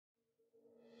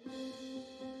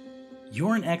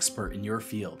You're an expert in your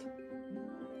field.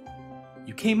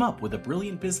 You came up with a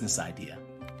brilliant business idea.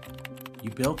 You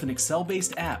built an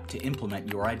Excel-based app to implement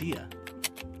your idea.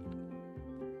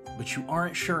 But you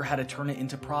aren't sure how to turn it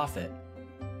into profit.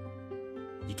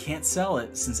 You can't sell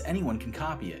it since anyone can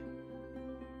copy it.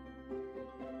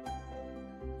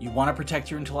 You want to protect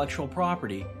your intellectual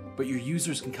property, but your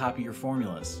users can copy your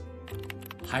formulas.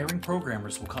 Hiring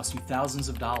programmers will cost you thousands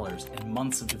of dollars and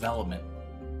months of development.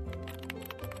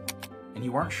 And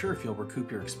you aren't sure if you'll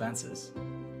recoup your expenses.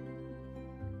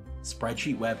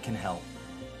 SpreadsheetWeb can help.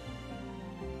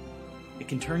 It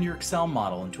can turn your Excel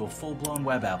model into a full-blown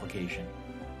web application.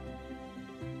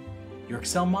 Your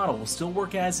Excel model will still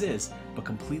work as is, but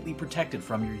completely protected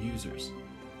from your users.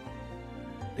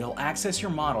 They'll access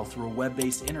your model through a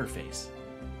web-based interface.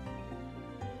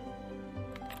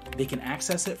 They can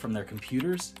access it from their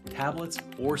computers, tablets,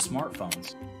 or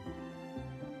smartphones.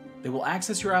 They will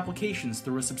access your applications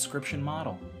through a subscription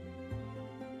model.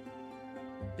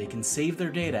 They can save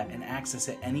their data and access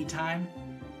it anytime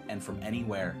and from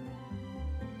anywhere.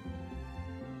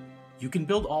 You can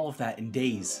build all of that in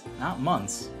days, not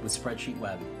months, with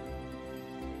SpreadsheetWeb.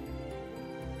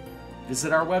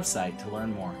 Visit our website to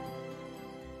learn more.